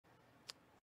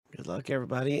Good luck,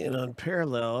 everybody. And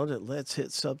Unparalleled, let's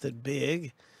hit something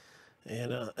big.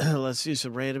 And let's do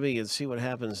some randoming and see what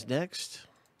happens next.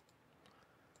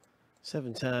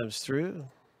 7 times through.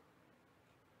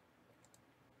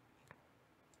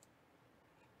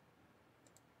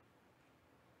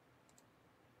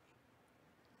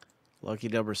 Lucky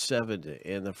number 7,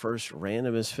 and the first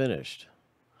random is finished.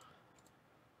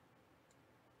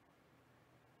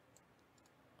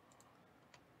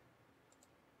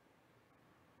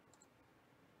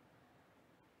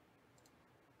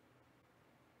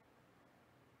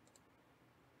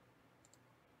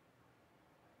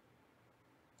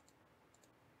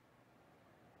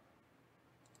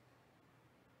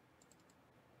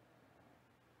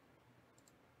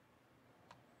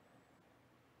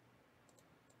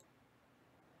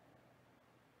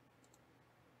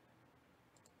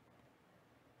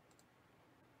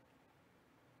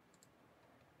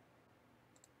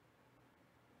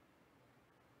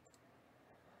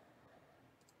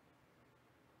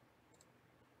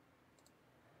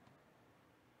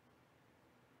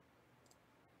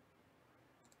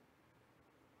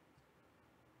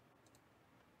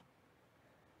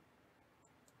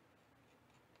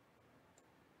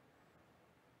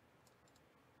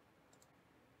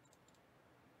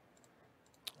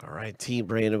 All right, team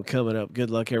random coming up. Good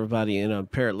luck, everybody, in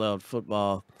Unparalleled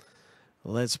football.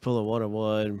 Let's pull a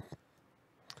 1-on-1.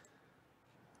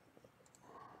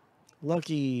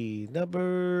 Lucky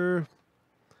number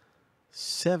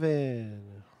 7.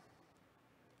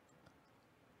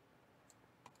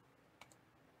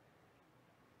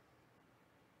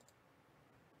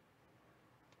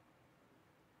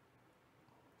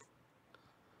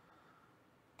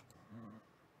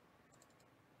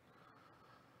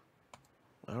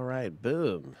 All right,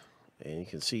 boom. And you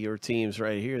can see your teams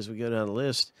right here as we go down the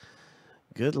list.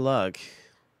 Good luck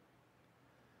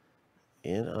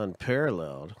in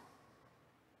Unparalleled.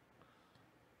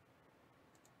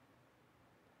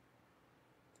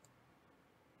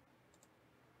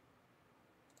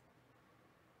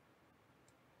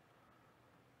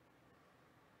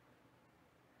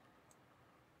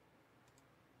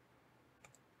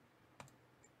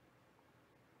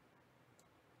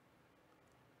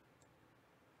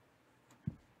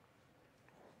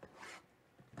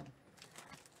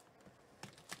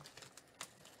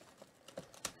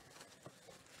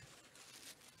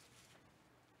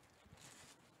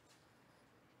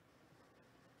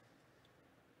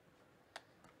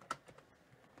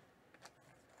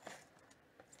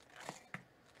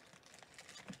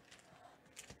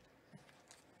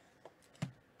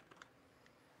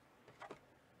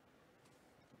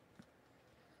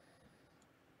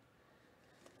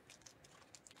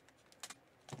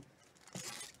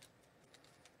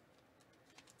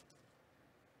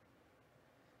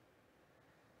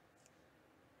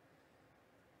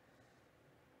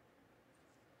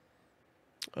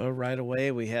 Right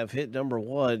away, we have hit number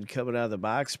 1 coming out of the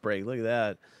box break. Look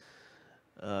at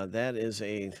that. That is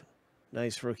a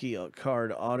nice rookie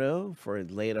card auto for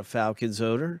Atlanta Falcons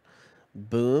owner.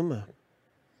 Boom.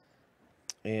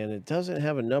 And it doesn't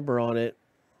have a number on it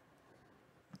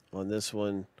on this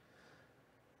one.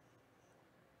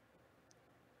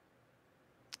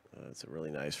 That's a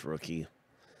really nice rookie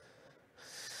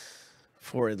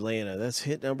for Atlanta. That's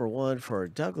hit number 1 for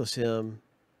Douglas M.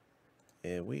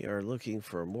 And we are looking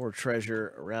for more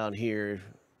treasure around here.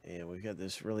 And we've got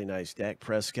this really nice Dak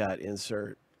Prescott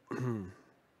insert.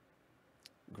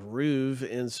 Groove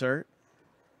insert.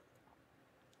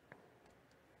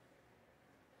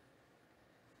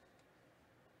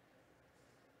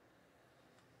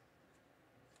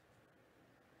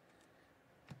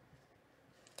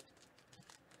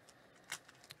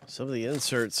 Some of the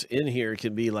inserts in here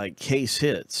can be like case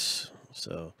hits.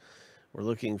 So we're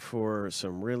looking for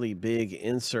some really big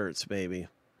inserts, baby.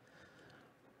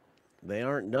 They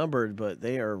aren't numbered, but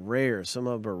they are rare. Some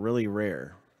of them are really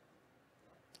rare.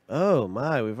 Oh,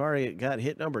 my. We've already got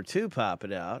hit number 2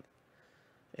 popping out.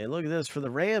 And look at this for the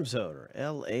Rams owner.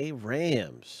 L.A.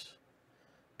 Rams.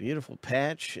 Beautiful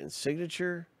patch and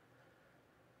signature.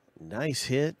 Nice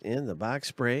hit in the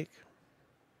box break.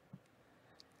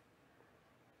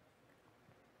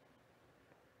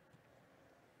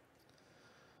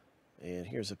 And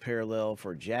here's a parallel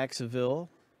for Jacksonville,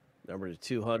 number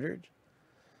 200.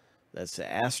 That's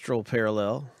the Astral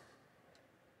parallel.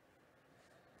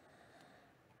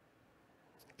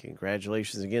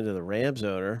 Congratulations again to the Rams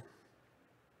owner.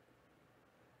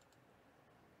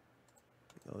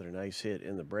 Another nice hit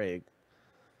in the break.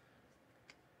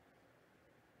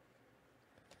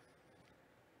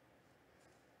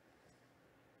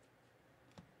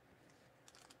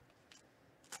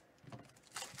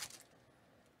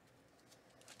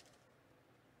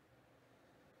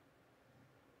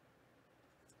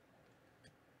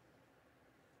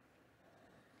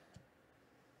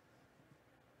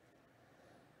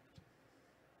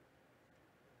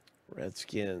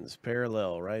 Redskins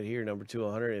parallel right here, number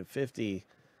 250.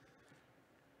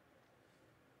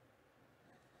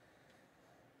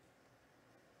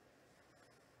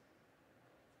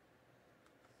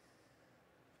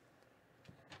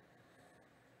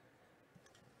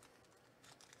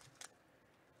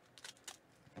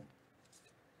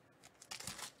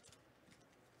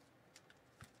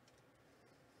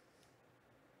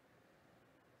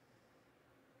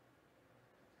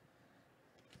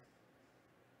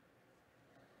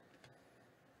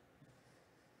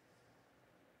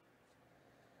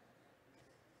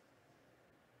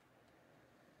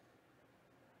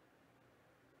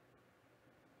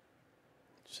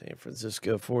 San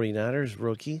Francisco 49ers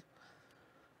rookie.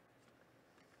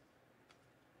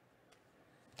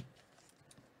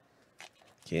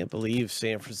 Can't believe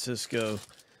San Francisco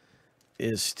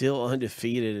is still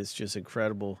undefeated. It's just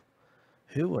incredible.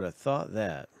 Who would have thought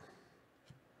that?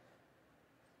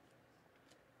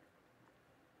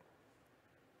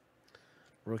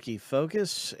 Rookie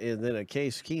Focus, and then a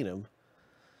Case Keenum,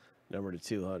 number to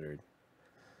 200.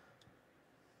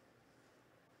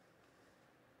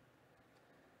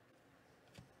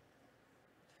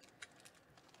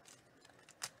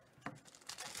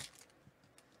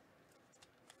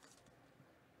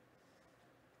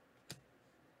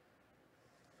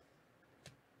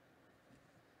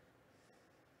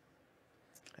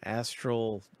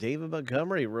 Astral David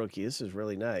Montgomery rookie. This is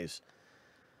really nice.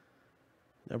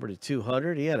 Number to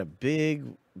 200. He had a big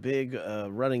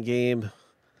running game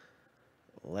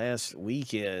last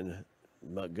weekend.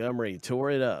 Montgomery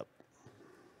tore it up.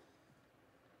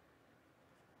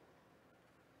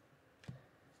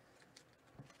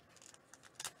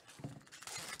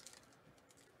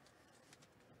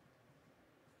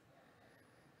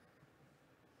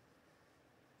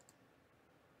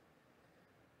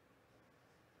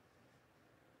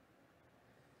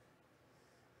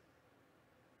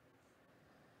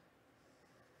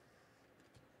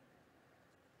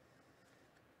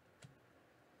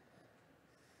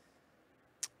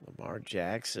 Lamar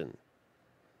Jackson.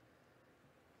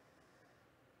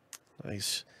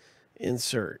 Nice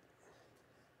insert.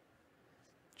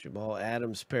 Jamal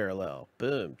Adams parallel.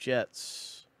 Boom.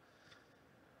 Jets.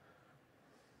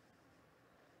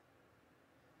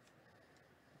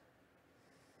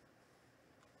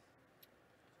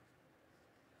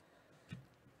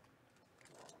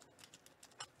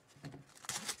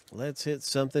 Let's hit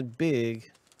something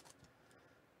big.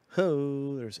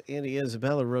 Ho, there's Andy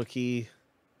Isabella rookie.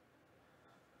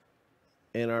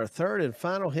 And our third and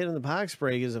final hit in the box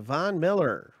break is a Von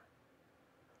Miller.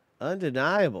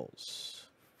 Undeniables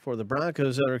for the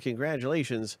Broncos owner.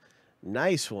 Congratulations.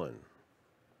 Nice one.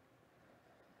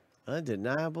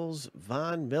 Undeniables,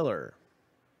 Von Miller.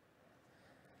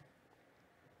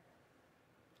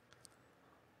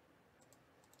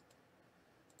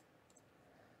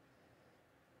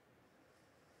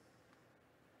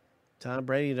 Tom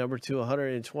Brady, number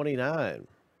 229.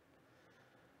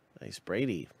 Nice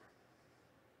Brady.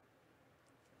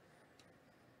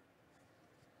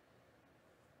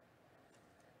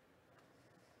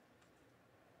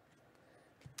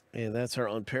 And that's our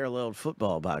unparalleled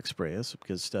football box spray. That's some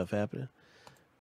good stuff happening.